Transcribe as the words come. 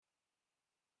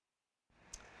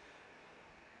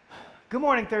Good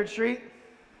morning, Third Street.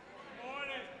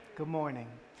 Good morning.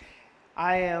 Good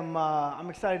morning. I'm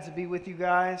excited to be with you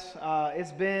guys.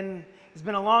 It's been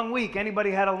a long week.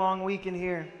 Anybody had a long week in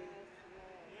here?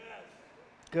 Yes.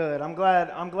 Good. I'm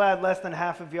glad less than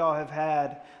half of y'all have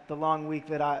had the long week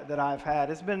that I've had.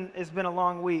 It's been a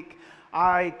long week.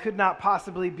 I could not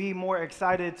possibly be more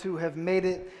excited to have made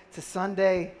it to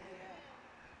Sunday.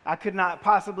 I could not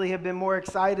possibly have been more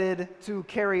excited to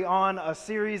carry on a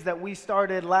series that we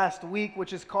started last week,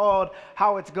 which is called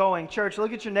How It's Going. Church,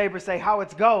 look at your neighbor, say, how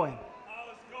it's going.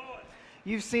 How it's going?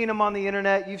 You've seen them on the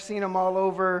internet. You've seen them all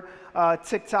over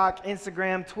TikTok,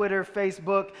 Instagram, Twitter,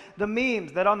 Facebook. The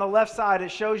memes that on the left side, it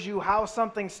shows you how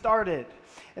something started.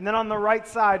 And then on the right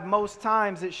side, most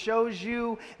times, it shows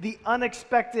you the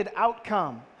unexpected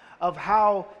outcome of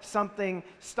how something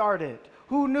started.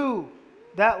 Who knew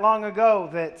that long ago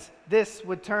that this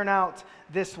would turn out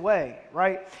this way,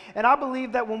 right? And I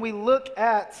believe that when we look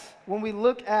at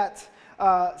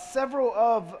several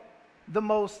of the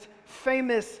most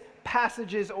famous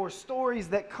passages or stories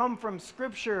that come from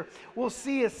Scripture, we'll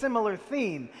see a similar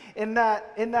theme in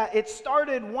that it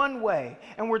started one way,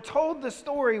 and we're told the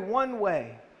story one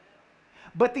way.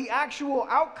 But the actual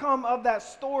outcome of that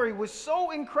story was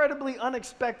so incredibly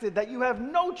unexpected that you have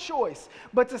no choice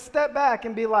but to step back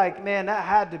and be like, man, that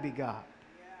had to be God.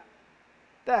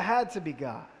 That had to be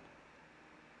God.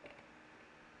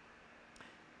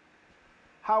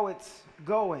 How It's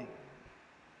Going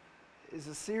is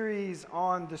a series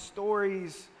on the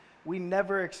stories we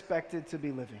never expected to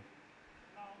be living.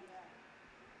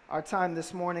 Our time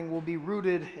this morning will be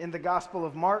rooted in the Gospel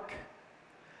of Mark.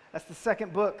 That's the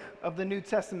second book of the New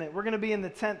Testament. We're going to be in the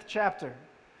 10th chapter,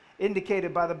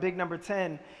 indicated by the big number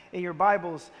 10 in your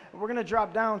Bibles. We're going to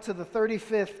drop down to the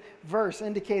 35th verse,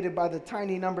 indicated by the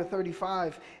tiny number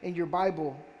 35 in your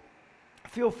Bible.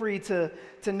 Feel free to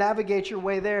navigate your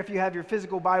way there if you have your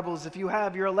physical Bibles. If you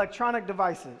have your electronic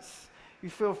devices, you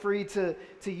feel free to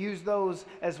use those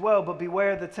as well, but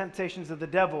beware the temptations of the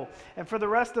devil. And for the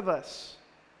rest of us,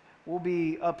 we'll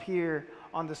be up here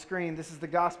on the screen. This is the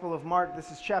Gospel of Mark.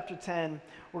 This is chapter 10.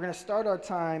 We're going to start our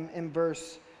time in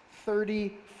verse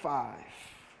 35.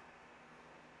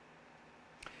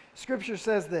 Scripture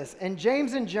says this, and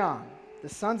James and John, the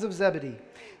sons of Zebedee,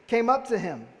 came up to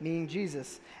him, meaning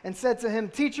Jesus, and said to him,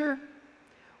 Teacher,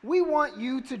 we want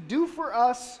you to do for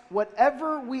us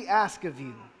whatever we ask of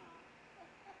you.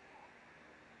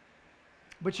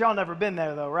 But y'all never been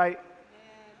there though, right?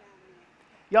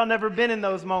 Y'all never been in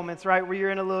those moments, right, where you're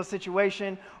in a little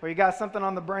situation or you got something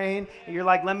on the brain and you're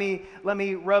like, let me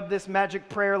rub this magic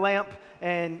prayer lamp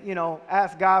and,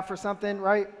 ask God for something,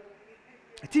 right?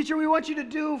 Teacher, we want you to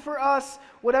do for us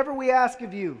whatever we ask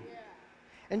of you.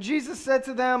 And Jesus said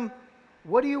to them,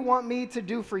 what do you want me to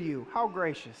do for you? How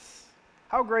gracious.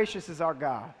 How gracious is our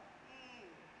God.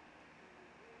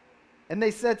 And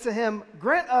they said to him,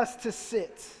 grant us to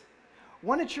sit,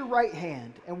 one at your right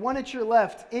hand and one at your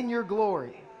left in your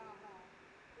glory.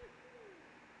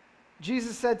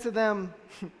 Jesus said to them,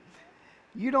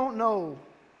 you don't know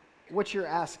what you're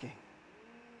asking.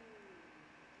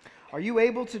 Are you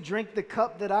able to drink the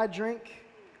cup that I drink,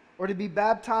 or to be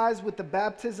baptized with the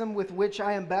baptism with which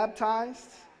I am baptized?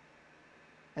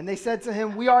 And they said to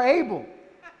him, we are able.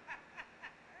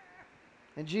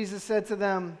 And Jesus said to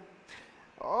them,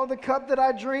 oh, the cup that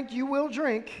I drink, you will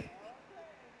drink.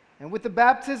 And with the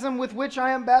baptism with which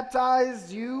I am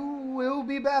baptized, you will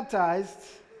be baptized.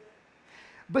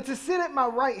 But to sit at my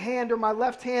right hand or my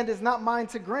left hand is not mine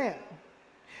to grant,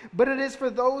 but it is for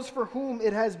those for whom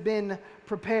it has been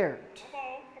prepared. Come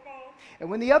on. And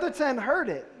when the other 10 heard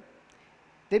it,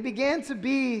 they began to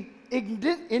be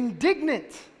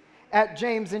indignant at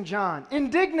James and John.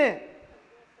 Indignant.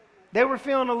 They were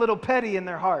feeling a little petty in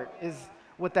their heart, is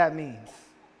what that means.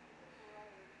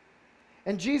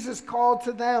 And Jesus called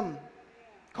them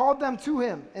to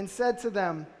him and said to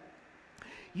them,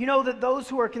 you know that those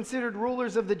who are considered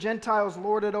rulers of the Gentiles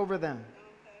lord it over them,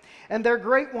 and their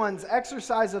great ones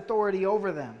exercise authority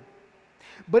over them.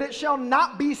 But it shall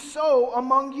not be so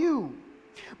among you.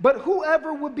 But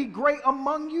whoever would be great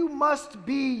among you must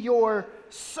be your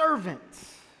servant.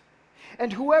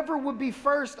 And whoever would be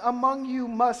first among you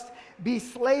must be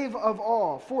slave of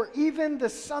all. For even the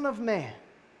Son of Man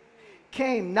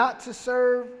came not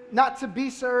to be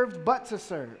served, but to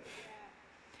serve,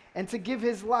 and to give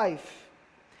his life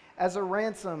as a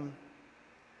ransom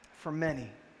for many.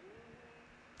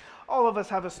 All of us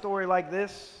have a story like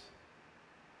this.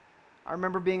 I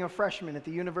remember being a freshman at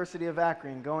the University of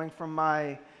Akron, going from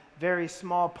my very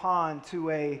small pond to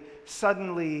a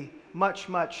suddenly much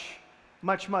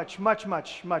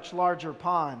larger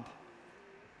pond.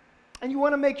 And you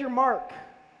want to make your mark.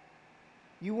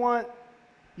 You want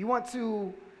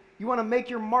to make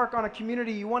your mark on a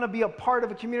community. You want to be a part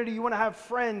of a community. You want to have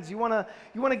friends. You want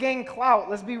to gain clout.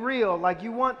 Let's be real. Like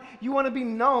you want to be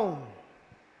known.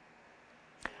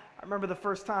 I remember the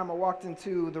first time I walked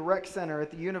into the rec center at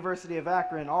the University of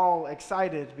Akron, all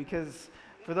excited because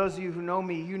for those of you who know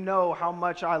me, you know how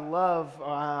much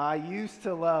I used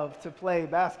to love to play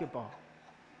basketball.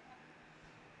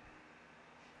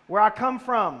 Where I come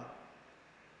from,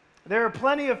 there are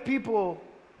plenty of people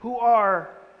who are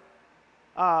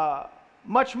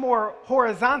much more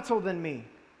horizontal than me.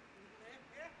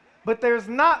 But there's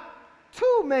not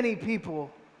too many people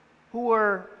who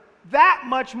are that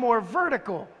much more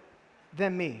vertical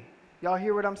than me. Y'all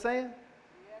hear what I'm saying?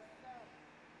 Yes, sir.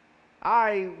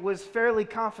 I was fairly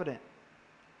confident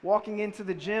walking into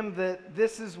the gym that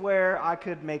this is where I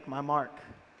could make my mark.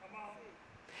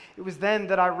 It was then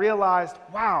that I realized,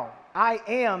 wow, I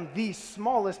am the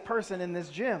smallest person in this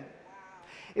gym. Wow.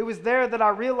 It was there that I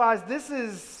realized this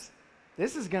is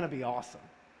going to be awesome.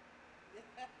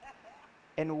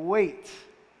 And wait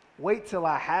till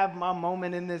I have my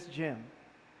moment in this gym.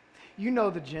 You know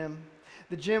the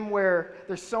gym where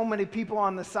there's so many people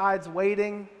on the sides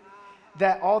waiting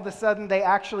that all of a sudden they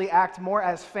actually act more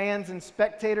as fans and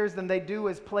spectators than they do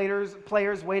as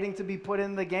players waiting to be put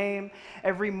in the game.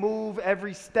 Every move,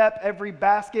 every step, every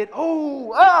basket.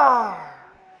 You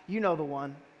know the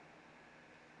one.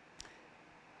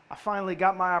 I finally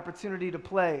got my opportunity to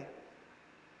play.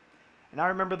 And I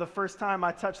remember the first time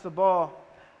I touched the ball,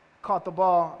 caught the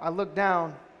ball, I looked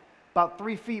down about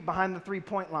 3 feet behind the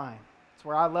three-point line. It's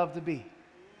where I love to be.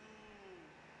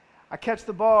 I catch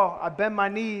the ball, I bend my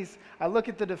knees, I look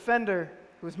at the defender,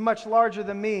 who's much larger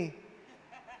than me,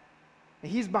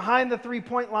 and he's behind the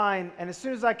three-point line, and as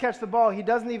soon as I catch the ball, he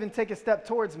doesn't even take a step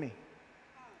towards me.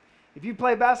 If you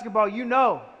play basketball, you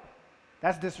know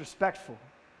that's disrespectful.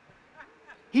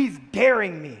 He's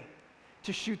daring me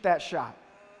to shoot that shot,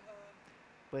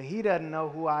 but he doesn't know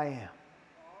who I am.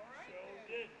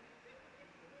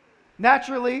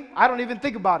 Naturally, I don't even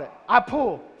think about it. I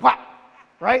pull, whap,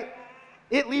 right?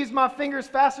 It leaves my fingers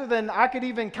faster than I could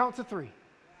even count to 3.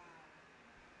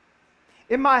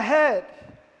 In my head,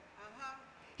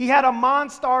 he had a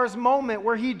Monstars moment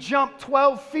where he jumped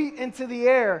 12 feet into the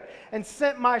air and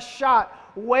sent my shot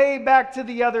way back to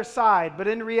the other side. But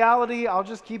in reality, I'll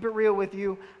just keep it real with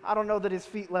you, I don't know that his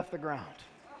feet left the ground.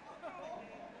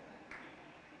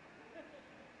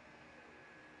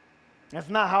 That's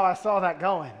not how I saw that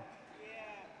going.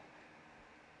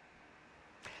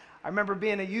 I remember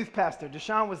being a youth pastor.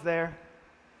 Deshaun was there.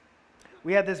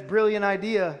 We had this brilliant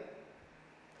idea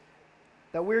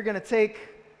that we were going to take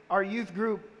our youth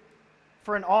group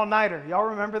for an all-nighter. Y'all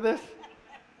remember this?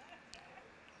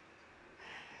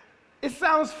 It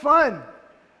sounds fun.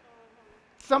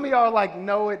 Some of y'all are like,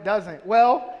 no, it doesn't.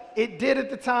 Well, it did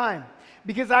at the time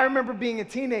because I remember being a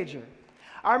teenager.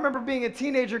 I remember being a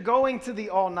teenager going to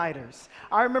the all-nighters.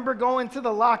 I remember going to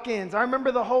the lock-ins. I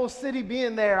remember the whole city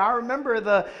being there. I remember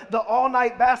the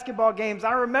all-night basketball games.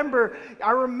 I remember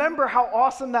how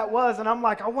awesome that was, and I'm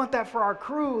like, I want that for our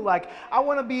crew. Like, I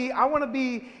want to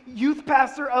be youth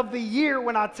pastor of the year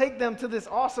when I take them to this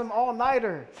awesome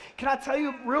all-nighter. Can I tell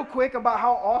you real quick about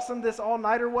how awesome this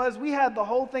all-nighter was? We had the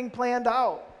whole thing planned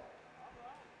out.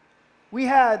 We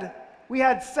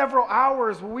had several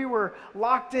hours where we were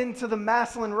locked into the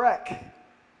Massillon Rec.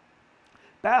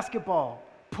 Basketball,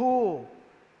 pool.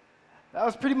 That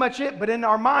was pretty much it, but in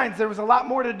our minds, there was a lot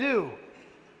more to do.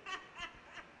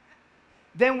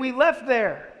 Then we left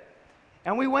there,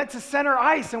 and we went to center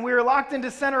ice, and we were locked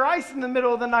into center ice in the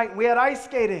middle of the night. We had ice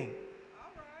skating.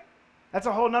 All right. That's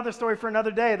a whole nother story for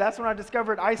another day. That's when I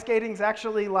discovered ice skating's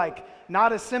actually like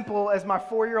not as simple as my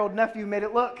 4-year-old nephew made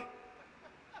it look.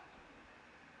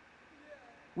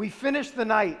 We finished the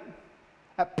night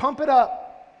at Pump It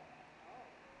Up.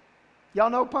 Y'all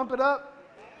know Pump It Up?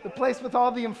 The place with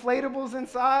all the inflatables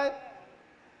inside?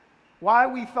 Why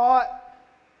we thought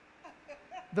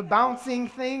the bouncing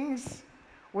things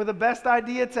were the best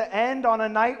idea to end on a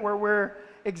night where we're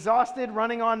exhausted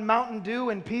running on Mountain Dew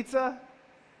and pizza?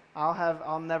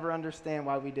 I'll never understand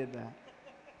why we did that.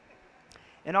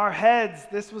 In our heads,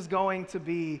 this was going to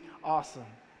be awesome.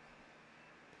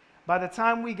 By the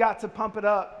time we got to Pump It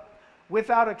Up,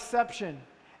 without exception,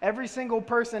 every single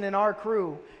person in our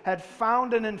crew had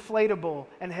found an inflatable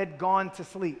and had gone to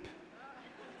sleep.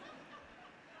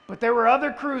 But there were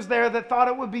other crews there that thought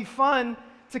it would be fun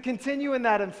to continue in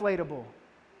that inflatable,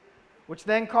 which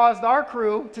then caused our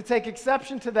crew to take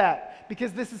exception to that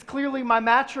because this is clearly my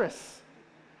mattress.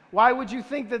 Why would you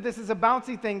think that this is a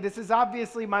bouncy thing? This is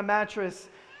obviously my mattress.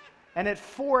 And at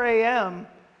 4 a.m.,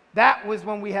 that was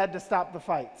when we had to stop the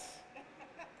fights.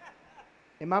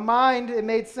 In my mind, it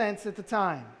made sense at the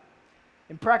time.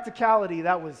 In practicality,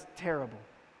 that was terrible.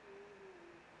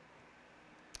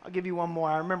 I'll give you one more.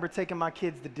 I remember taking my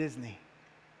kids to Disney.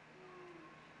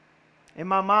 In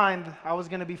my mind, I was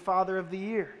going to be Father of the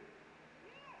Year.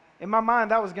 In my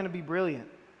mind, that was going to be brilliant.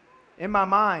 In my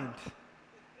mind,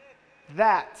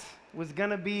 that was going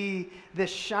to be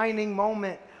this shining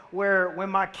moment where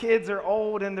when my kids are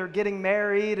old and they're getting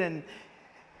married and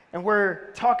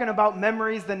we're talking about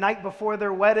memories the night before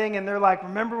their wedding and they're like,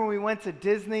 remember when we went to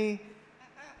Disney?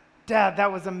 Dad, that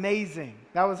was amazing.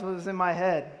 That was what was in my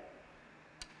head.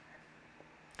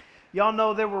 Y'all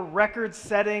know there were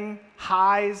record-setting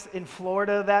highs in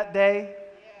Florida that day?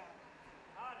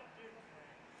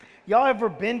 Y'all ever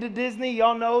been to Disney?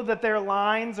 Y'all know that their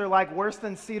lines are like worse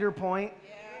than Cedar Point?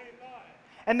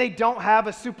 And they don't have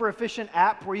a super efficient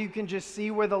app where you can just see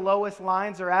where the lowest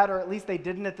lines are at, or at least they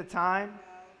didn't at the time.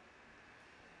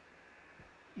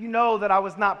 You know that I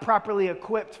was not properly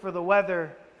equipped for the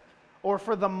weather or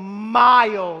for the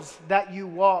miles that you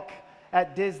walk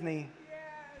at Disney.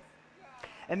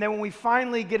 And then when we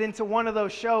finally get into one of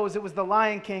those shows, it was The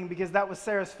Lion King because that was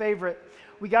Sarah's favorite.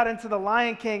 We got into The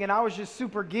Lion King and I was just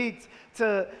super geeked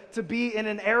to be in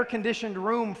an air-conditioned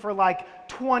room for like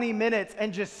 20 minutes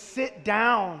and just sit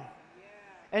down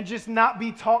and just not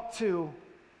be talked to.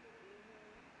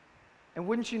 And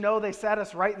wouldn't you know, they sat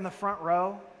us right in the front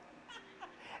row.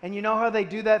 And you know how they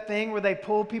do that thing where they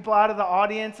pull people out of the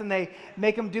audience and they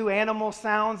make them do animal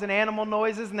sounds and animal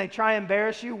noises and they try and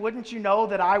embarrass you? Wouldn't you know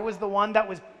that I was the one that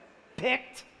was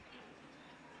picked?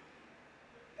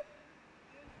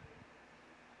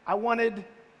 I wanted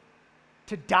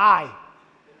to die.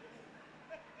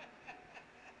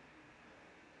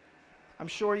 I'm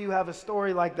sure you have a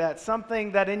story like that,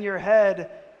 something that in your head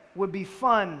would be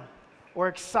fun or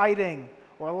exciting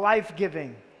or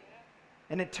life-giving,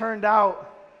 and it turned out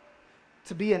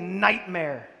to be a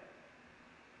nightmare.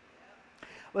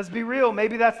 Let's be real,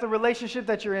 maybe that's the relationship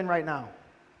that you're in right now.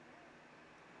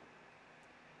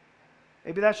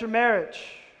 Maybe that's your marriage.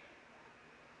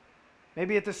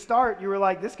 Maybe at the start you were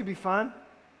like, this could be fun.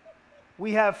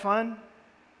 We have fun.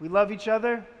 We love each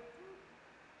other.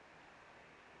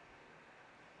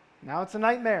 Now it's a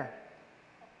nightmare.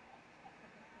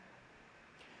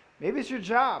 Maybe it's your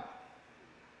job.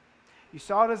 You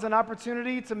saw it as an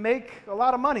opportunity to make a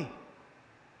lot of money.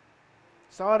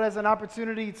 Saw it as an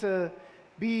opportunity to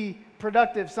be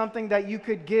productive, something that you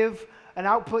could give an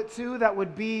output to that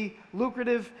would be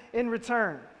lucrative in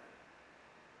return.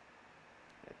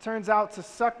 It turns out to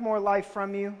suck more life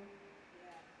from you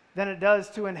than it does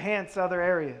to enhance other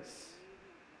areas.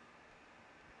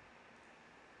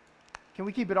 Can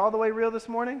we keep it all the way real this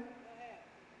morning?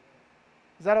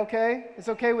 Is that okay? It's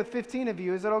okay with 15 of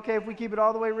you. Is it okay if we keep it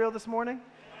all the way real this morning?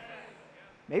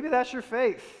 Maybe that's your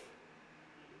faith.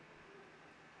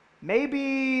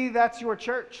 Maybe that's your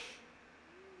church.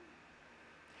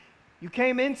 You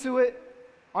came into it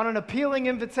on an appealing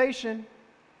invitation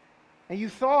and you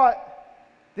thought,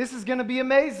 this is going to be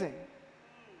amazing.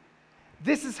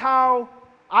 This is how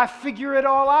I figure it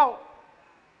all out.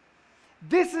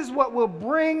 This is what will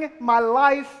bring my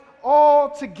life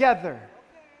all together.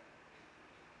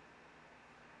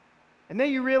 And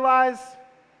then you realize,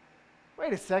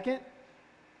 wait a second,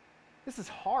 this is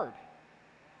hard.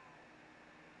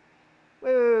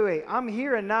 Wait, I'm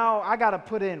here and now I got to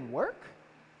put in work?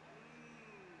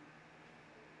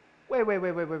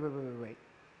 Wait.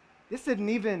 This isn't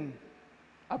even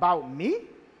about me?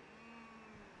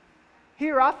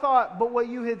 Here I thought, but what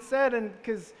you had said, and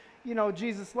because, you know,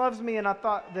 Jesus loves me, and I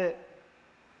thought that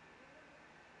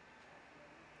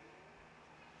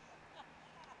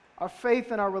our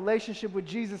faith and our relationship with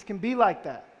Jesus can be like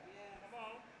that.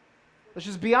 Let's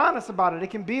just be honest about it.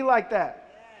 It can be like that.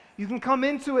 You can come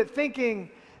into it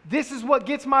thinking, this is what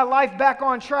gets my life back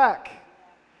on track.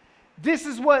 This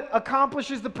is what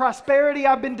accomplishes the prosperity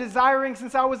I've been desiring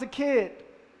since I was a kid.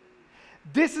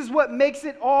 This is what makes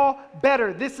it all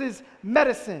better. This is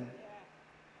medicine.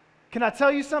 Can I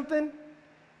tell you something?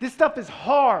 This stuff is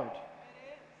hard.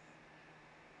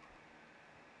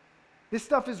 This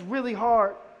stuff is really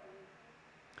hard.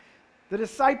 The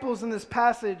disciples in this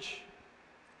passage,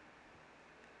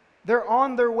 they're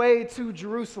on their way to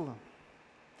Jerusalem.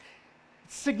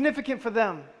 It's significant for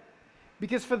them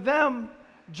because for them,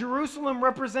 Jerusalem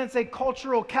represents a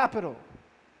cultural capital.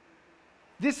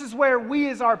 This is where we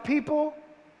as our people,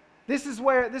 this is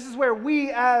where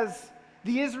we as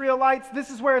the Israelites, this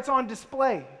is where it's on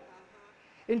display.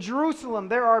 In Jerusalem,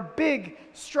 there are big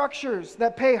structures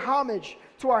that pay homage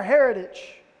to our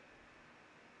heritage.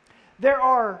 There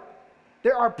are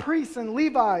priests and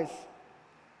Levites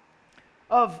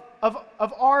of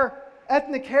our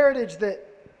ethnic heritage that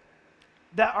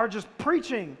are just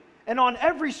preaching and on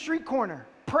every street corner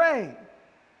praying.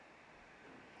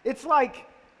 It's like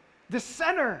the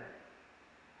center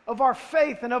of our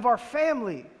faith and of our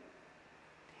family.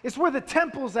 It's where the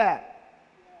temple's at.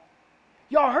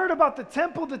 Y'all heard about the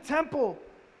temple? The temple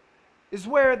is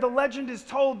where the legend is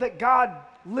told that God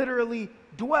literally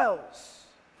dwells.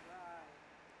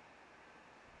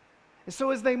 And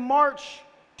so as they march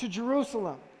to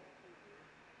Jerusalem,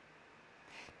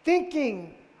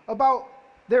 thinking about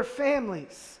their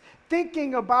families,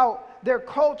 thinking about their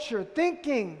culture,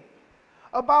 thinking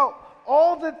about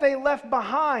all that they left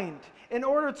behind in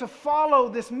order to follow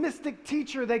this mystic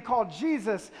teacher they call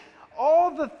Jesus,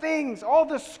 all the things, all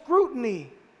the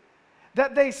scrutiny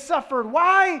that they suffered.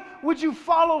 Why would you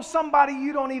follow somebody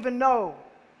you don't even know?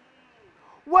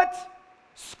 What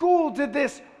school did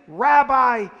this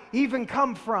rabbi even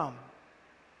come from?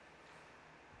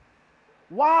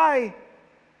 Why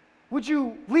would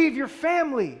you leave your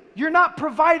family? You're not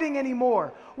providing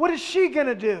anymore. What is she going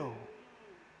to do?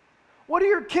 What are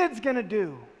your kids going to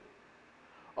do?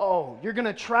 Oh, you're going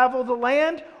to travel the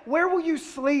land? Where will you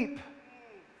sleep?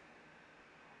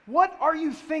 What are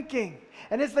you thinking?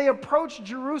 And as they approach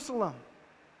Jerusalem,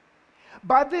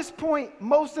 by this point,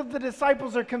 most of the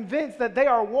disciples are convinced that they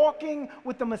are walking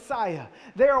with the Messiah.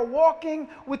 They are walking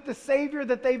with the Savior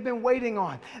that they've been waiting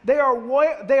on. They are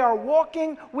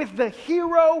walking with the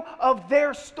hero of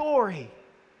their story.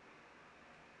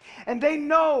 And they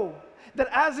know that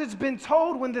as it's been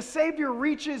told, when the Savior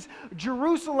reaches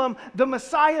Jerusalem, the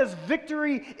Messiah's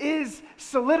victory is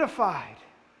solidified.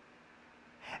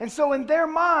 And so in their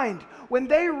mind, when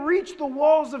they reach the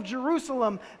walls of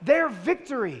Jerusalem, their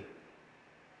victory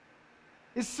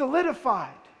is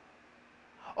solidified.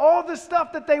 All the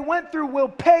stuff that they went through will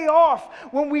pay off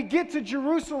when we get to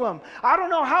Jerusalem. I don't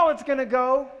know how it's going to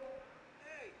go,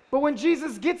 but when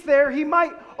Jesus gets there, he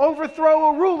might overthrow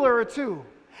a ruler or two,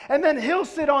 and then he'll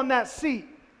sit on that seat,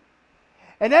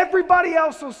 and everybody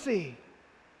else will see.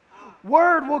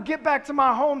 Word will get back to my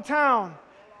hometown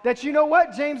that, you know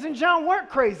what, James and John weren't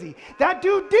crazy. That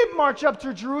dude did march up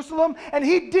to Jerusalem, and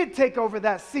he did take over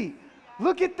that seat.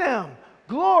 Look at them.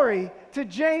 Glory to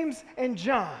James and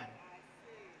John.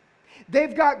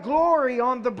 They've got glory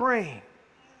on the brain.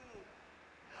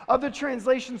 Other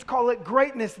translations call it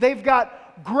greatness. They've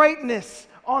got greatness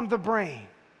on the brain.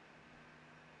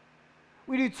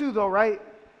 We do too, though, right?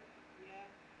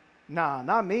 Nah,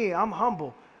 not me. I'm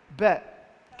humble. Bet.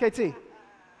 KT.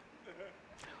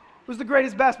 Who's the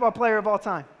greatest basketball player of all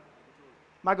time?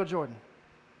 Michael Jordan.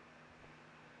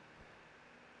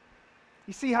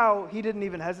 You see how he didn't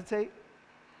even hesitate?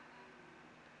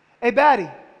 Hey, Batty,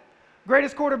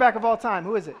 greatest quarterback of all time.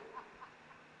 Who is it?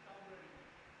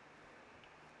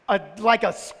 Like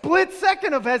a split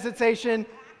second of hesitation,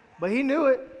 but he knew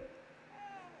it.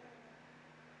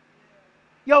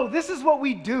 Yo, this is what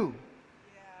we do.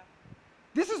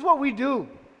 This is what we do.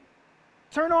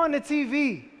 Turn on the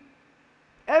TV.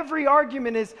 Every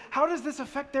argument is, how does this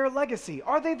affect their legacy?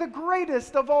 Are they the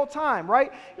greatest of all time,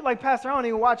 right? You're like, Pastor, I don't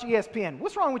even watch ESPN.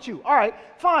 What's wrong with you? All right,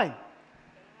 fine.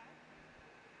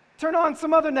 Turn on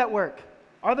some other network.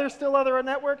 Are there still other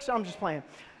networks? I'm just playing.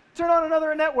 Turn on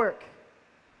another network.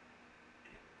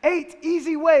 8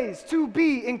 easy ways to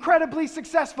be incredibly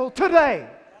successful today.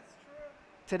 That's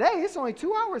true. Today, it's only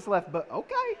 2 hours left, but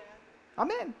okay, I'm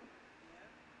in.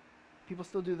 People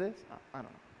still do this? I don't know.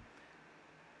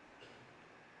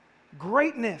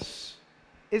 Greatness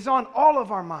is on all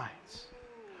of our minds.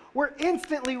 We're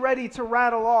instantly ready to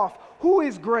rattle off who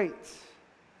is great.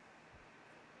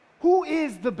 Who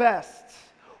is the best?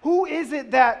 Who is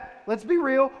it that, let's be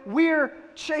real, we're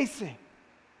chasing?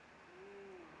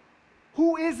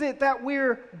 Who is it that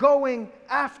we're going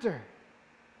after?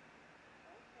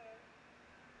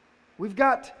 We've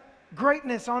got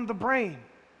greatness on the brain.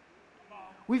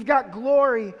 We've got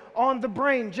glory on the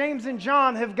brain. James and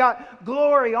John have got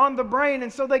glory on the brain,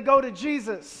 and so they go to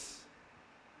Jesus.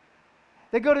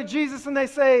 They go to Jesus and they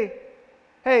say,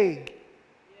 hey,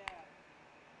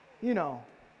 you know,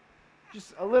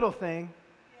 just a little thing.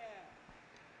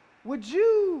 Would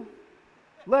you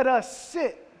let us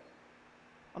sit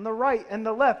on the right and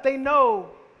the left? They know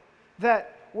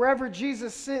that wherever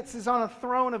Jesus sits is on a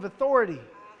throne of authority.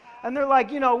 And they're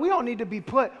like, you know, we don't need to be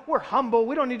we're humble.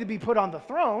 We don't need to be put on the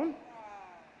throne.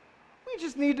 We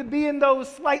just need to be in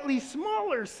those slightly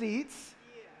smaller seats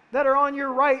that are on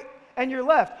your right and your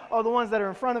left. Oh, the ones that are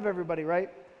in front of everybody, right?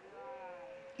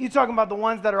 You talking about the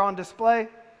ones that are on display?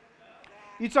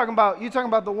 You talking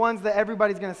about the ones that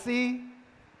everybody's going to see?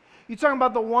 You talking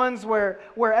about the ones where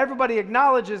everybody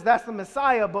acknowledges that's the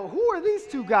Messiah, but who are these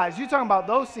two guys? You talking about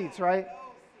those seats, right?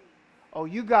 Oh,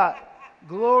 you got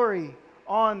glory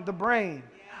on the brain.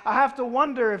 I have to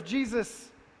wonder if Jesus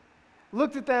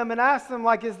looked at them and asked them,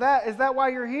 like, is that why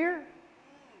you're here?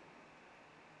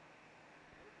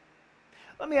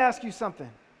 Let me ask you something.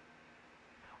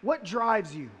 What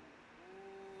drives you?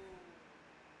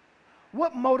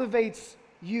 What motivates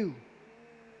you?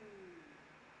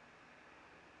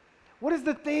 What is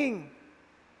the thing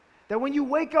that when you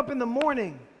wake up in the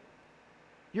morning,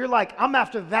 you're like, I'm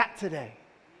after that today?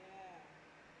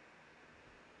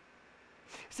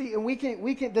 See, and we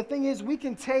can, the thing is, we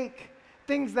can take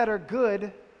things that are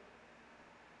good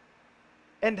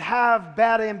and have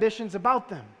bad ambitions about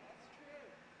them.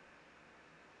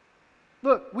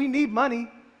 Look, we need money.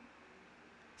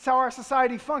 It's how our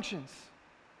society functions.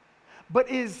 But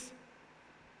is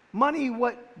money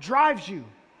what drives you?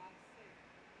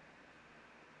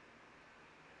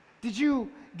 Did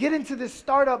you get into this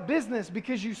startup business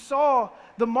because you saw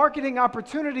the marketing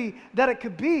opportunity that it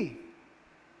could be?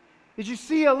 Did you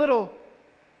see a little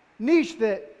niche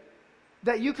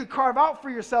that you could carve out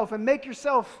for yourself and make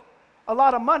yourself a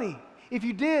lot of money? If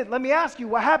you did, let me ask you,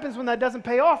 what happens when that doesn't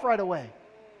pay off right away?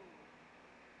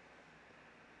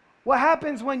 What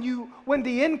happens when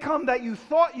the income that you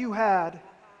thought you had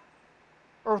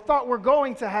or thought were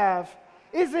going to have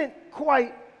isn't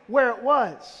quite where it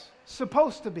was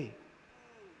supposed to be?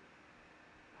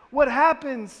 What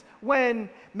happens when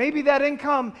maybe that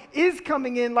income is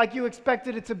coming in like you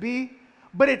expected it to be,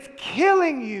 but it's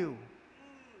killing you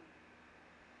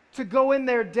to go in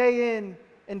there day in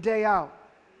and day out?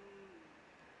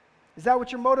 Is that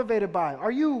what you're motivated by?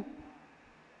 Are you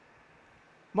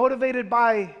motivated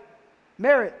by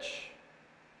marriage?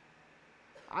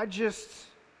 I just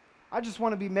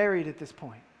want to be married at this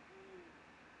point.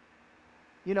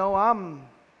 You know, I'm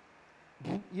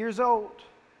years old,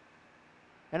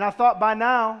 and I thought by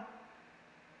now,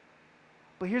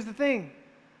 but here's the thing.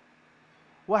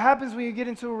 What happens when you get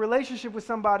into a relationship with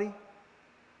somebody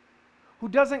who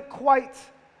doesn't quite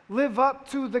live up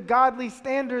to the godly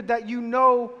standard that you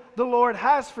know the Lord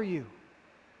has for you?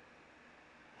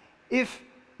 If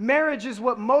marriage is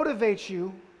what motivates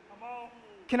you,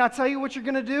 can I tell you what you're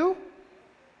going to do?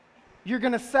 You're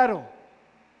going to settle.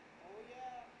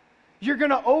 You're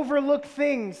going to overlook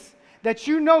things that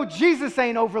you know Jesus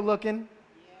ain't overlooking.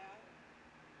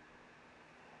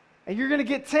 And you're going to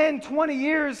get 10, 20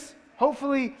 years,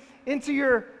 hopefully, into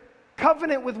your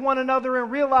covenant with one another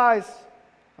and realize,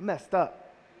 I messed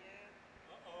up.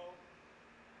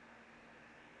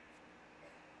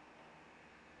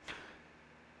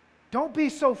 Don't be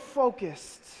so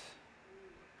focused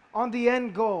on the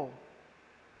end goal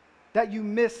that you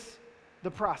miss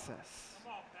the process.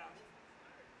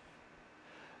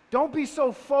 Don't be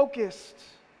so focused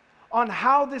on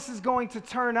how this is going to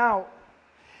turn out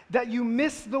that you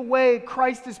miss the way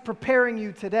Christ is preparing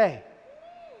you today.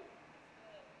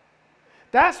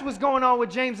 That's what's going on with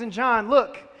James and John.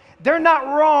 Look, they're not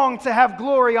wrong to have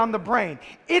glory on the brain.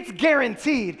 It's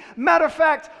guaranteed. Matter of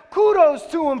fact, kudos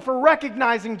to them for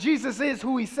recognizing Jesus is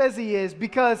who he says he is,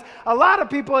 because a lot of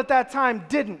people at that time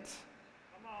didn't.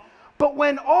 But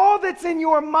when all that's in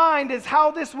your mind is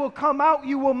how this will come out,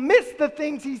 you will miss the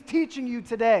things he's teaching you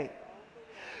today.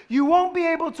 You won't be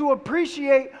able to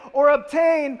appreciate or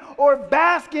obtain or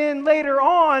bask in later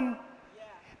on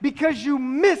because you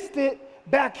missed it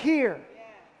back here.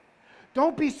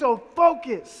 Don't be so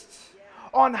focused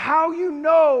on how you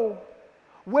know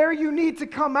where you need to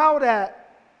come out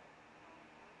at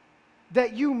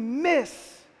that you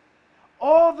miss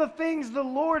all the things the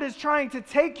Lord is trying to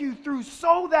take you through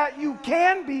so that you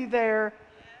can be there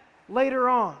later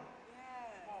on.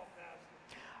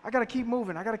 I got to keep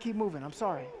moving. I'm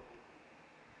sorry.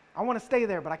 I want to stay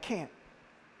there, but I can't.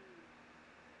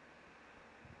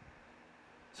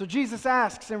 So Jesus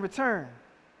asks in return,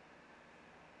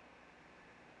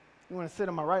 you want to sit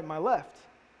on my right and my left?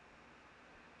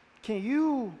 Can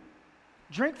you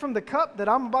drink from the cup that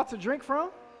I'm about to drink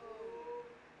from?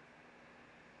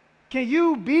 Can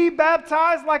you be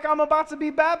baptized like I'm about to be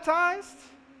baptized?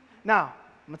 Now,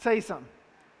 I'm going to tell you something.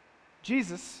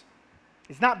 Jesus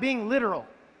is not being literal.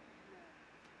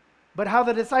 But how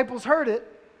the disciples heard it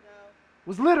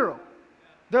was literal.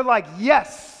 They're like,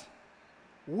 yes,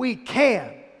 we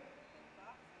can.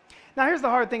 Now, here's the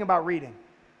hard thing about reading.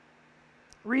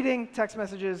 Reading, text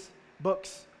messages,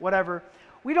 books, whatever,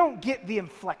 we don't get the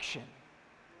inflection.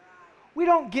 We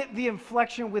don't get the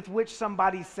inflection with which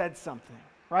somebody said something,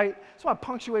 right? That's why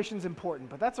punctuation is important,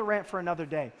 but that's a rant for another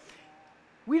day.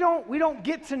 We don't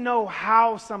get to know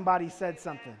how somebody said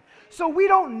something. So we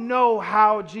don't know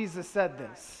how Jesus said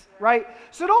this, right?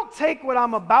 So don't take what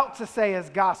I'm about to say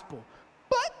as gospel.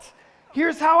 But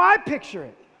here's how I picture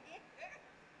it.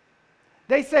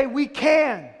 They say, we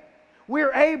can.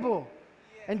 We're able.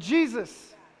 And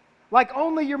Jesus, like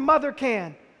only your mother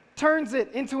can, turns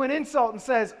it into an insult and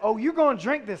says, oh, you're going to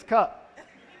drink this cup.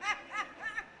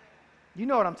 You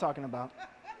know what I'm talking about.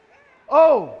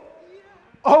 Oh,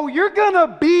 you're going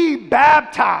to be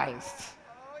baptized.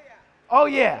 Oh,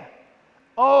 yeah.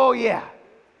 Oh, yeah.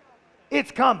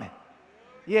 It's coming.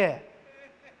 Yeah.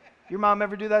 Your mom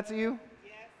ever do that to you?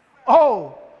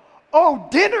 Oh,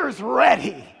 dinner's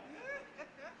ready.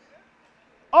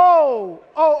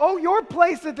 Oh, your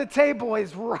place at the table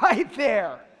is right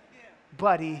there,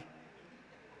 buddy.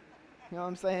 You know what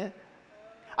I'm saying?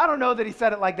 I don't know that he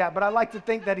said it like that, but I like to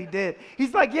think that he did.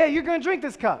 He's like, yeah, you're going to drink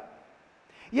this cup.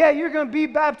 Yeah, you're going to be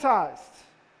baptized.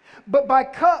 But by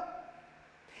cup,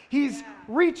 he's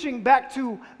reaching back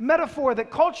to metaphor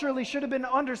that culturally should have been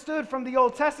understood from the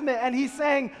Old Testament, and he's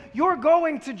saying, you're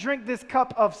going to drink this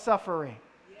cup of suffering.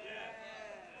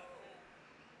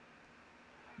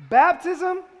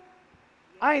 Baptism,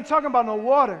 I ain't talking about no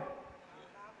water.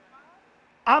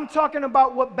 I'm talking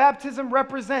about what baptism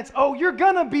represents. Oh, you're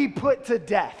going to be put to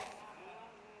death.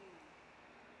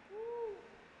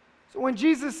 So when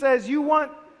Jesus says, you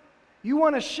want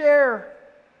to share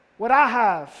what I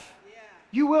have,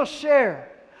 you will share.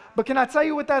 But can I tell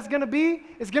you what that's going to be?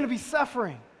 It's going to be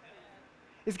suffering.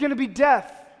 It's going to be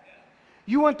death.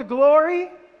 You want the glory?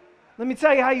 Let me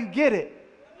tell you how you get it.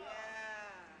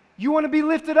 You want to be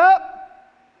lifted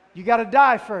up? You got to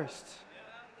die first.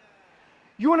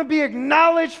 You want to be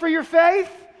acknowledged for your faith?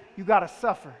 You got to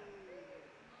suffer.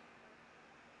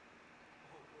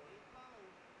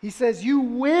 He says, you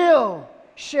will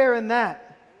share in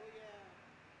that.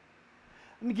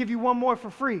 Let me give you one more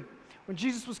for free. When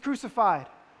Jesus was crucified,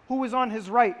 who was on his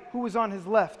right? Who was on his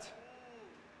left?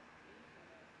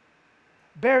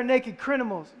 Bare naked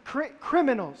criminals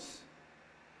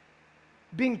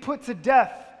being put to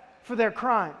death for their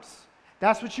crimes.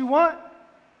 That's what you want?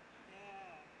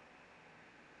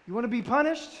 You want to be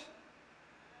punished?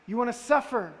 You want to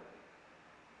suffer?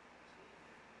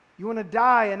 You want to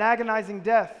die an agonizing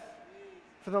death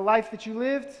for the life that you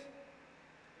lived?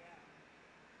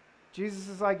 Jesus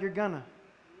is like, you're gonna.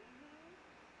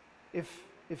 If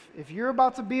you're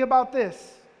about to be about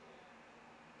this,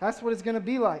 that's what it's going to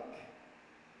be like.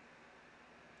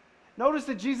 Notice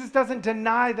that Jesus doesn't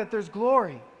deny that there's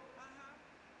glory.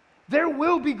 There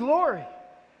will be glory.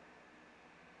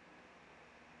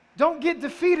 Don't get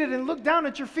defeated and look down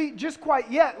at your feet just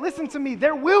quite yet. Listen to me.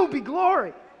 There will be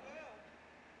glory.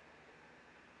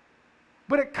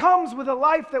 But it comes with a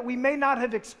life that we may not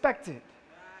have expected.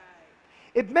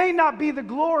 It may not be the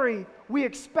glory we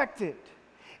expected.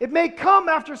 It may come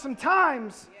after some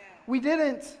times we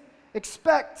didn't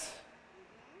expect.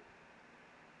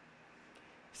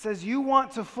 It says, you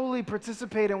want to fully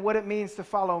participate in what it means to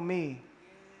follow me.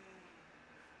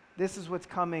 This is what's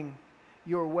coming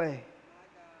your way.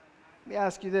 Let me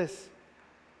ask you this.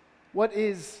 What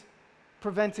is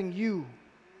preventing you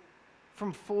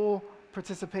from full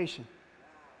participation?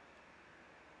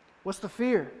 What's the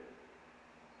fear?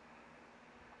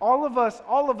 All of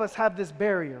us have this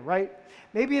barrier, right?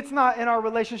 Maybe it's not in our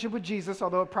relationship with Jesus,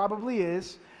 although it probably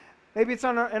is. Maybe it's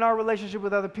in our relationship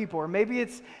with other people, or maybe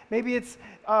it's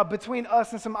between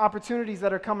us and some opportunities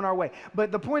that are coming our way.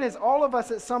 But the point is, all of us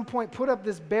at some point put up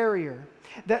this barrier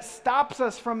that stops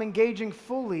us from engaging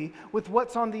fully with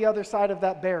what's on the other side of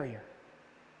that barrier.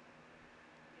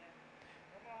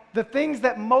 The things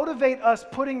that motivate us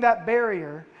putting that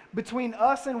barrier between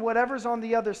us and whatever's on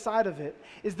the other side of it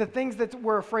is the things that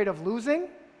we're afraid of losing,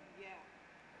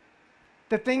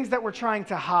 the things that we're trying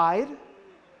to hide,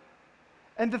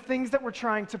 and the things that we're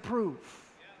trying to prove.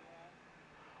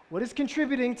 What is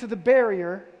contributing to the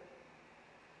barrier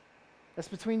that's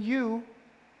between you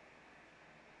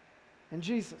and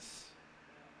Jesus?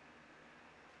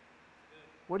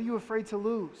 What are you afraid to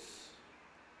lose?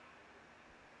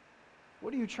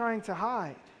 What are you trying to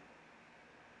hide?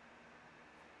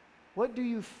 What do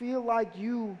you feel like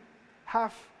you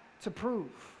have to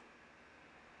prove?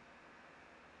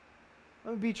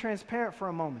 Let me be transparent for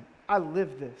a moment. I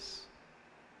live this.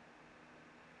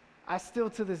 I still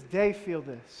to this day feel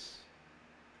this.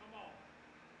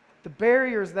 The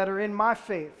barriers that are in my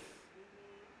faith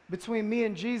between me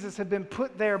and Jesus have been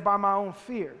put there by my own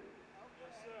fear.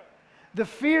 The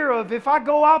fear of if I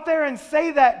go out there and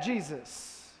say that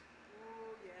Jesus,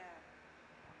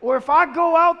 or if I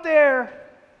go out there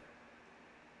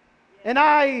and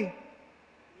I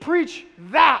preach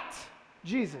that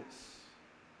Jesus,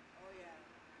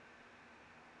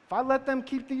 if I let them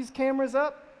keep these cameras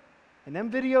up and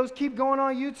them videos keep going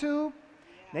on YouTube,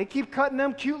 They keep cutting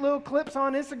them cute little clips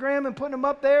on Instagram and putting them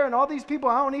up there, and all these people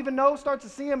I don't even know start to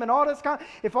see them, and all this kind.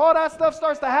 If all that stuff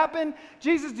starts to happen,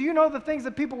 Jesus, do you know the things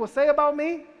that people will say about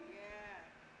me?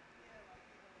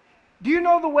 Do you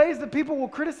know the ways that people will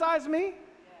criticize me?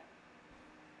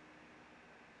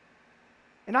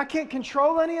 And I can't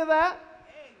control any of that.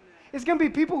 It's going to be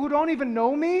people who don't even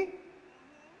know me.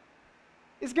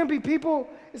 It's going to be people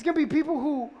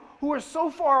who are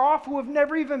so far off, who have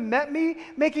never even met me,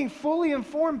 making fully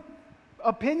informed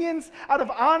opinions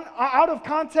out of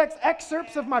context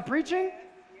excerpts of my preaching.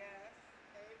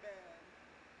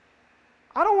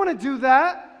 I don't want to do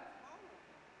that.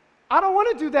 I don't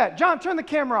want to do that. John, turn the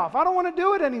camera off. I don't want to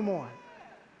do it anymore.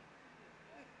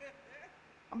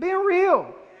 I'm being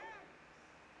real.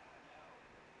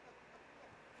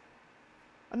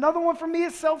 Another one for me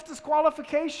is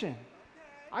self-disqualification.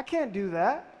 I can't do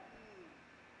that.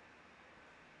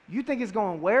 You think it's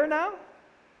going where now?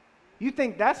 You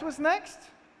think that's what's next?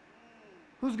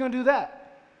 Who's going to do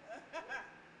that?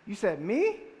 You said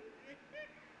me?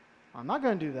 I'm not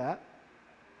going to do that.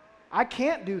 I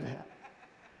can't do that.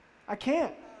 I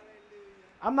can't.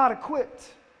 I'm not equipped.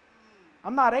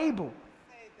 I'm not able.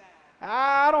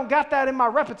 I don't got that in my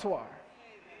repertoire.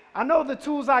 I know the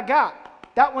tools I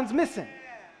got. That one's missing.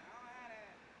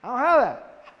 I don't have that.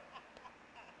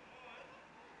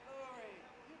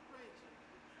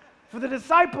 For the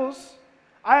disciples,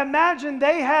 I imagine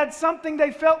they had something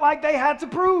they felt like they had to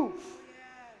prove.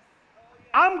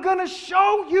 I'm going to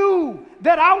show you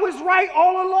that I was right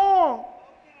all along.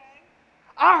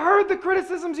 I heard the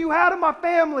criticisms you had of my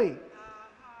family.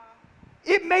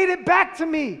 It made it back to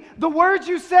me. The words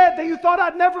you said that you thought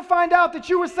I'd never find out that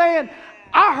you were saying,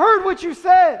 I heard what you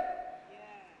said.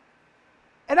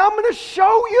 And I'm going to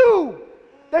show you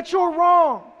that you're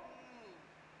wrong.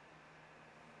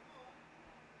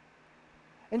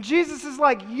 And Jesus is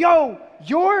like, yo,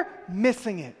 you're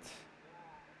missing it.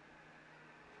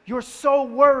 You're so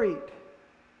worried.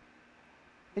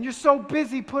 And you're so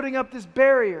busy putting up this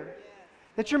barrier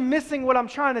that you're missing what I'm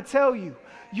trying to tell you.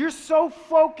 You're so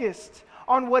focused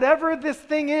on whatever this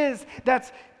thing is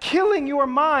that's killing your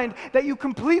mind that you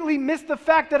completely miss the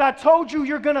fact that I told you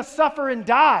you're going to suffer and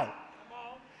die.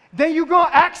 Then you're going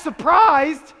to act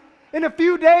surprised in a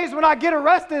few days when I get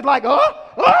arrested like,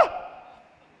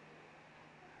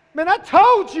 man, I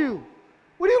told you.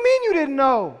 What do you mean you didn't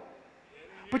know?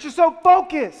 But you're so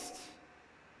focused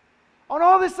on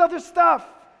all this other stuff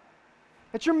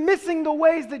that you're missing the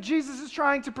ways that Jesus is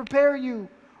trying to prepare you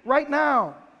right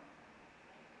now.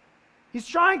 He's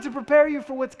trying to prepare you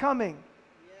for what's coming.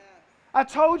 I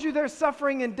told you there's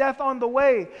suffering and death on the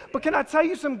way. But can I tell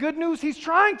you some good news? He's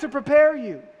trying to prepare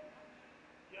you.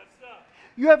 Yes, sir.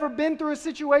 You ever been through a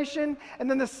situation and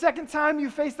then the second time you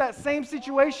face that same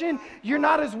situation, you're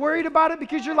not as worried about it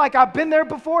because you're like, I've been there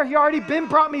before. He already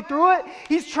brought me through it.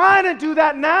 He's trying to do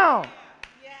that now.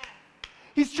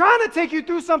 He's trying to take you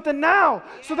through something now.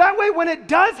 So that way when it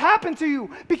does happen to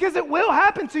you, because it will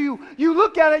happen to you, you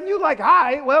look at it and you're like, all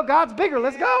right, well, God's bigger.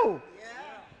 Let's go.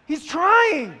 He's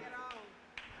trying.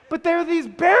 But there are these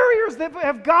barriers that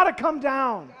have got to come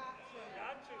down.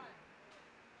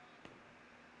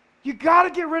 You got to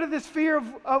get rid of this fear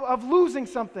of losing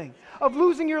something, of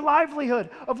losing your livelihood,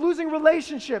 of losing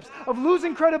relationships, of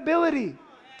losing credibility.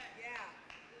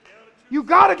 You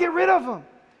got to get rid of them.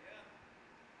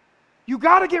 You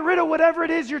got to get rid of whatever it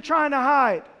is you're trying to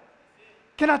hide.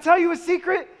 Can I tell you a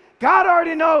secret? God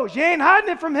already knows. You ain't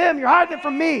hiding it from him. You're hiding it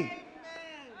from me.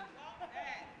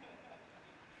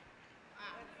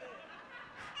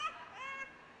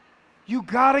 You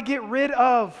got to get rid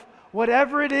of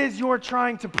whatever it is you're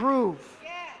trying to prove.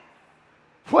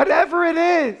 Whatever it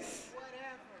is.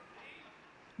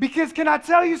 Because can I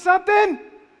tell you something?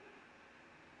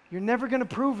 You're never going to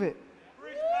prove it.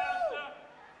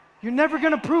 You're never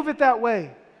going to prove it that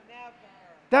way.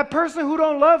 That person who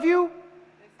don't love you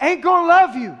ain't going to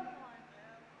love you.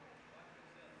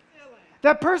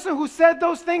 That person who said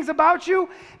those things about you,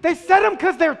 they said them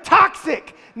because they're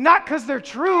toxic, not because they're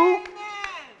true.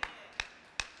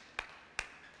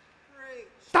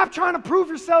 Stop trying to prove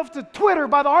yourself to Twitter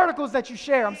by the articles that you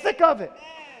share. I'm sick of it.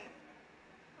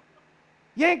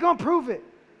 You ain't going to prove it.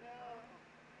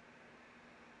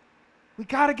 We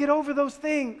got to get over those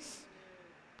things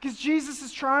because Jesus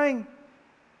is trying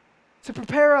to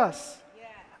prepare us.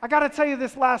 I got to tell you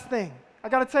this last thing.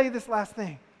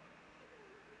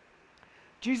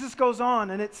 Jesus goes on,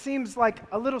 and it seems like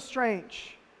a little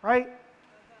strange, right?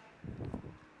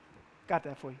 Got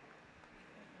that for you.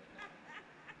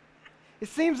 It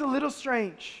seems a little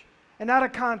strange and out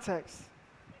of context.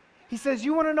 He says,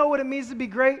 you want to know what it means to be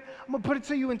great? I'm going to put it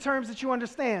to you in terms that you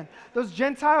understand. Those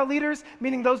Gentile leaders,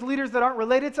 meaning those leaders that aren't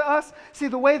related to us, see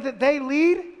the way that they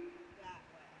lead?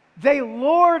 They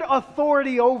lord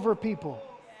authority over people.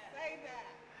 Say that.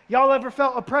 Y'all ever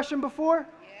felt oppression before?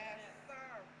 Yes, sir.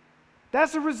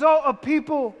 That's a result of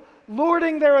people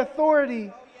lording their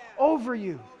authority over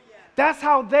you. That's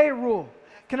how they rule.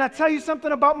 Can I tell you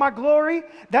something about my glory?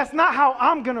 That's not how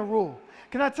I'm going to rule.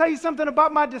 Can I tell you something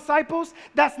about my disciples?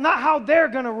 That's not how they're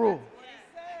going to rule.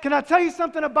 Can I tell you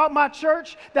something about my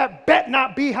church? That bet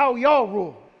not be how y'all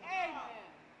rule.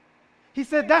 He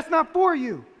said, that's not for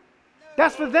you.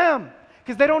 That's for them,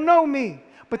 because they don't know me.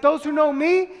 But those who know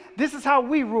me, this is how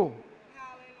we rule.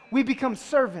 We become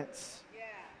servants.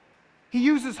 He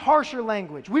uses harsher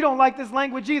language. We don't like this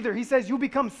language either. He says, you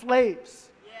become slaves.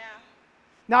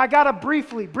 Now, I got to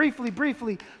briefly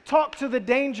talk to the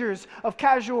dangers of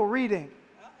casual reading.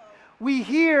 We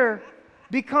hear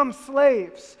become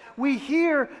slaves. We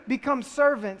hear become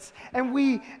servants. And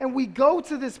we go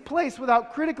to this place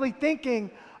without critically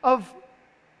thinking of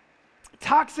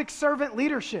toxic servant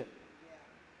leadership.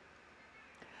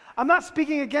 I'm not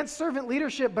speaking against servant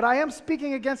leadership, but I am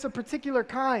speaking against a particular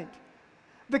kind.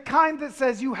 The kind that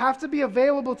says you have to be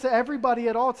available to everybody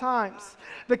at all times.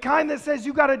 The kind that says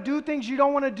you got to do things you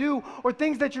don't want to do or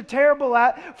things that you're terrible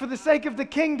at for the sake of the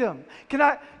kingdom. Can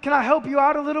I help you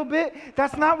out a little bit?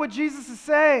 That's not what Jesus is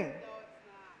saying.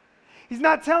 He's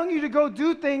not telling you to go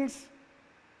do things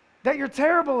that you're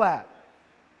terrible at.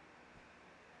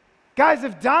 Guys,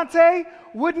 if Dante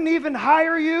wouldn't even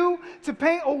hire you to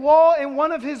paint a wall in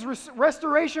one of his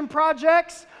restoration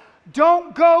projects,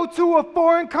 don't go to a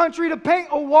foreign country to paint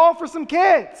a wall for some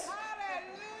kids.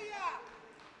 Hallelujah.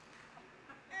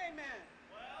 Amen.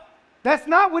 That's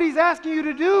not what he's asking you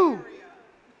to do.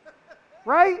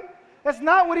 Right? That's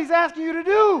not what he's asking you to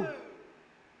do.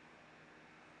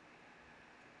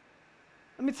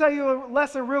 Let me tell you a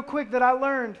lesson real quick that I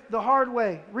learned the hard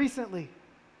way recently.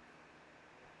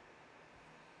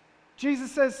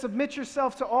 Jesus says, submit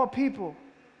yourself to all people.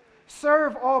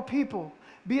 Serve all people.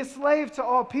 Be a slave to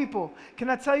all people. Can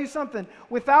I tell you something?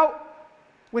 Without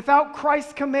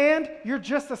Christ's command, you're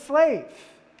just a slave.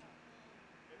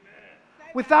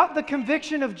 Without the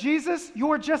conviction of Jesus,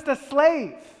 you're just a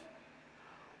slave.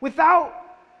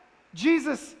 Without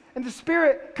Jesus and the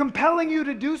Spirit compelling you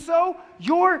to do so,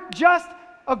 you're just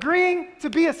agreeing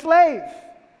to be a slave.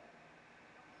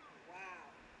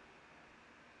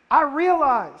 I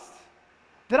realized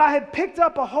that I had picked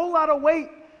up a whole lot of weight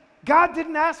God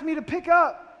didn't ask me to pick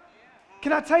up.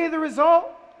 Can I tell you the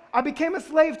result? I became a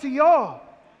slave to y'all.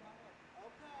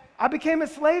 I became a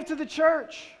slave to the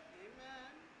church.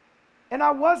 And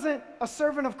I wasn't a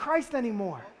servant of Christ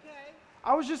anymore.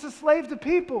 I was just a slave to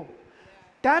people.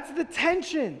 That's the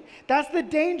tension. That's the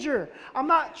danger. I'm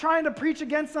not trying to preach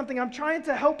against something. I'm trying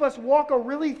to help us walk a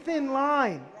really thin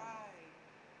line.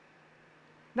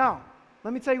 Now,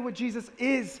 let me tell you what Jesus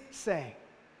is saying.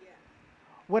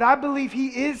 What I believe he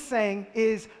is saying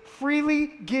is freely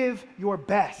give your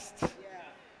best.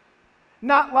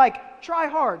 Not like try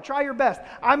hard, try your best.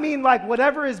 I mean like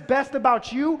whatever is best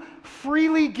about you,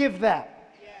 freely give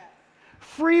that.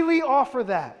 Freely offer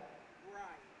that.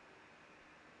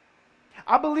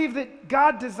 I believe that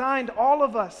God designed all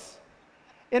of us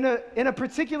in a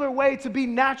particular way to be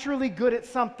naturally good at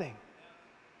something.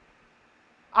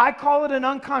 I call it an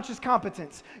unconscious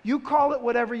competence. You call it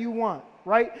whatever you want,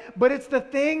 right? But it's the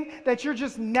thing that you're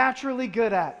just naturally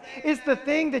good at. It's the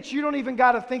thing that you don't even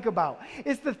got to think about.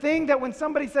 It's the thing that when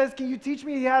somebody says, can you teach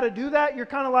me how to do that? You're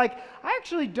kind of like, I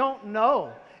actually don't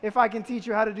know if I can teach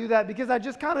you how to do that because I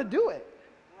just kind of do it.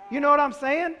 You know what I'm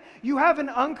saying? You have an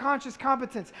unconscious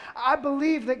competence. I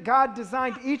believe that God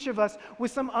designed each of us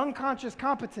with some unconscious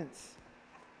competence.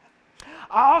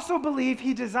 I also believe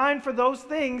he designed for those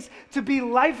things to be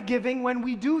life-giving when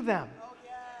we do them.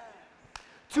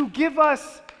 To give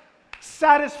us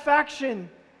satisfaction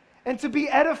and to be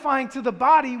edifying to the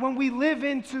body when we live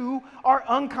into our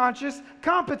unconscious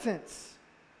competence.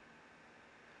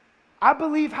 I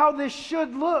believe how this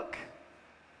should look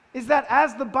is that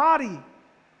as the body,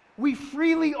 we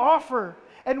freely offer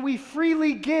and we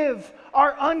freely give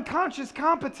our unconscious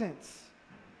competence.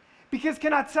 Because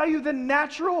can I tell you the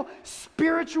natural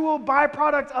spiritual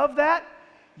byproduct of that?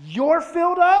 You're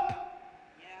filled up,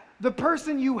 the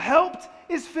person you helped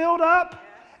is filled up,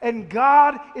 and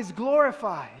God is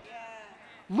glorified.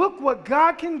 Look what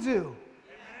God can do.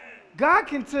 God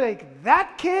can take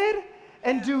that kid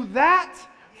and do that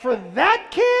for that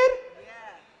kid.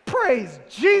 Praise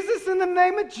Jesus in the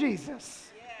name of Jesus.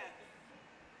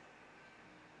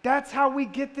 That's how we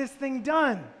get this thing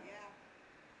done.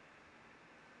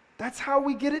 That's how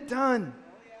we get it done.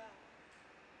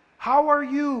 How are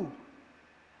you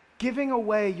giving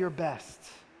away your best?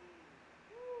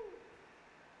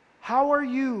 How are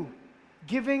you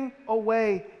giving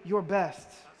away your best?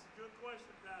 That's a good question,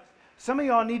 Pastor. Some of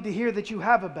y'all need to hear that you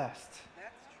have a best.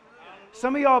 That's true.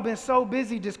 Some of y'all have been so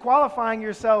busy disqualifying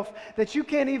yourself that you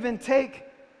can't even take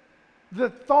the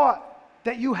thought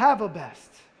that you have a best.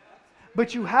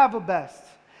 But you have a best.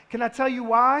 Can I tell you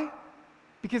why?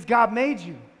 Because God made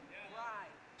you. Right.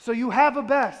 So you have a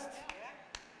best.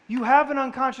 You have an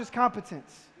unconscious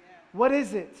competence. What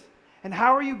is it? And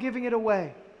how are you giving it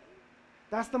away?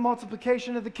 That's the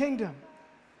multiplication of the kingdom.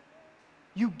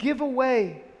 You give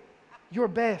away your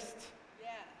best. Yeah.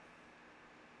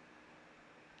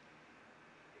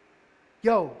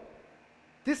 Yo,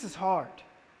 this is hard.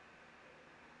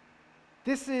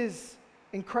 This is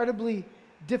incredibly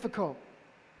difficult.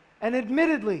 And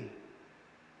admittedly,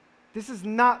 this is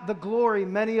not the glory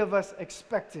many of us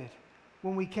expected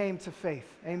when we came to faith.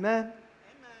 Amen? Amen.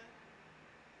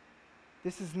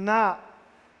 This is not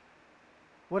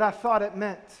what I thought it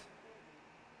meant.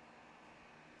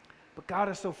 But God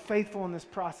is so faithful in this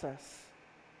process.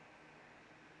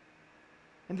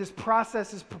 And this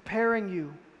process is preparing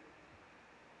you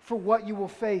for what you will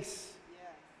face.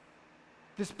 Yes.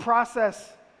 This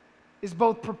process is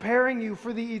both preparing you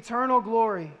for the eternal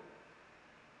glory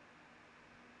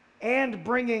and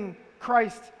bringing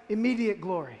Christ immediate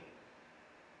glory.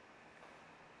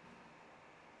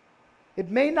 It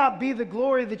may not be the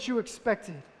glory that you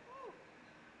expected.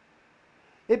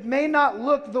 It may not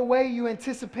look the way you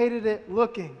anticipated it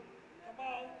looking. Come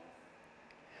on.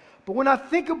 But when I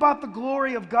think about the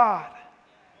glory of God,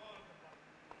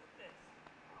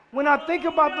 when I think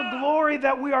about the glory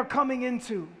that we are coming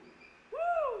into,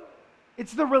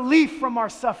 it's the relief from our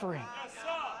suffering. Yes, sir.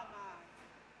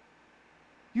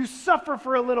 You suffer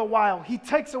for a little while. He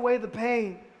takes away the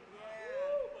pain.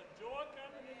 But joy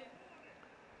coming in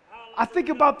the morning. I think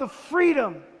about the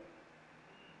freedom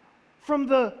from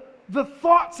the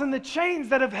thoughts and the chains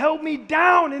that have held me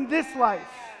down in this life.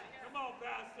 Come on,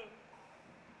 Pastor.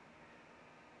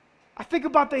 I think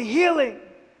about the healing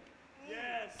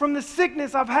Yes. from the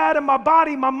sickness I've had in my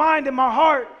body, my mind, and my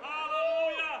heart.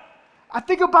 Hallelujah. I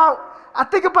think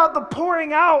about the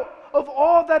pouring out of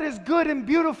all that is good and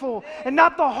beautiful and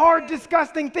not the hard,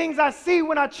 disgusting things I see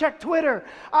when I check Twitter.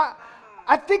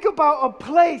 I think about a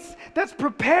place that's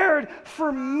prepared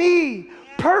for me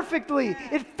perfectly.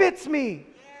 It fits me.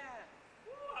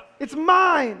 It's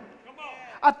mine. Come on.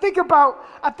 I think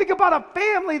about a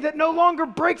family that no longer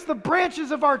breaks the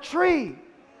branches of our tree.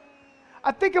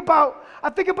 I think about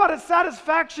a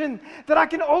satisfaction that I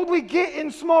can only get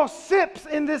in small sips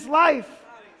in this life.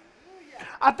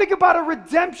 I think about a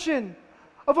redemption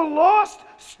of a lost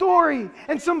story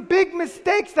and some big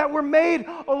mistakes that were made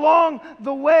along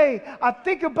the way. I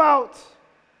think about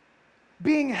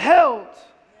being held,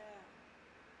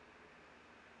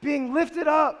 being lifted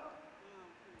up,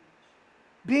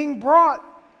 being brought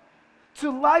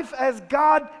to life as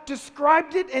God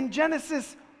described it in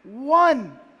Genesis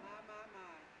 1.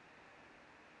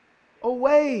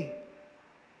 Away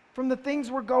from the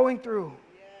things we're going through.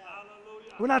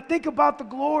 Hallelujah. When I think about the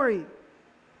glory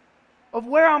of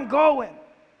where I'm going,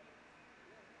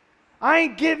 I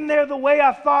ain't getting there the way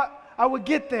I thought I would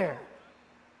get there.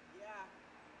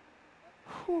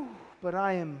 Whew, but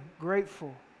I am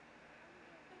grateful.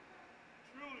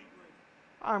 Truly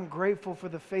great. I'm grateful for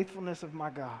the faithfulness of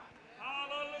my God.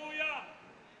 Hallelujah.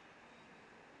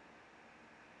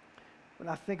 When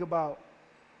I think about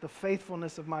the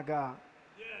faithfulness of my God,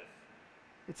 Yes.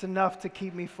 it's enough to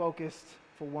keep me focused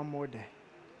for one more day.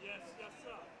 Yes, yes,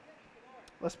 sir.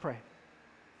 Let's pray.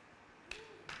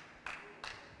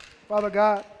 Father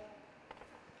God,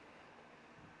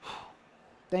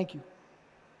 thank you.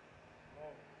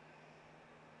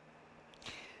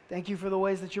 Thank you for the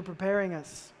ways that you're preparing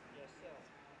us.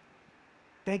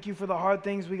 Thank you for the hard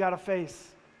things we got to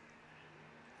face.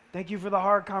 Thank you for the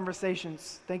hard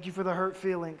conversations. Thank you for the hurt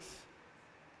feelings.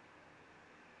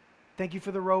 Thank you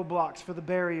for the roadblocks, for the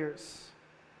barriers.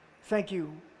 Thank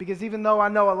you, because even though I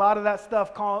know a lot of that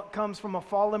stuff comes from a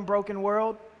fallen, broken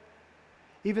world,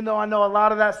 even though I know a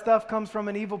lot of that stuff comes from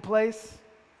an evil place,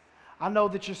 I know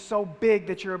that you're so big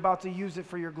that you're about to use it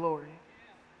for your glory.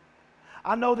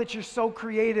 I know that you're so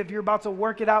creative, you're about to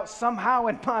work it out somehow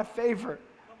in my favor.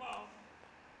 Come on.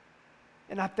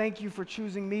 And I thank you for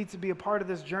choosing me to be a part of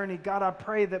this journey. God, I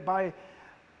pray that by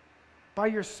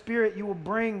your Spirit you will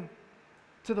bring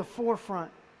to the forefront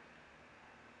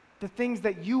the things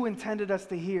that you intended us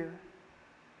to hear.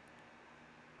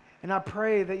 And I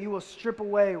pray that you will strip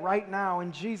away right now,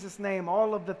 in Jesus' name,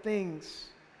 all of the things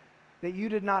that you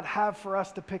did not have for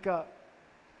us to pick up.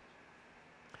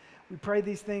 We pray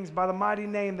these things by the mighty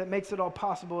name that makes it all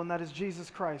possible, and that is Jesus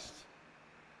Christ.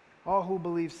 All who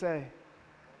believe say,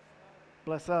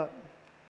 bless up.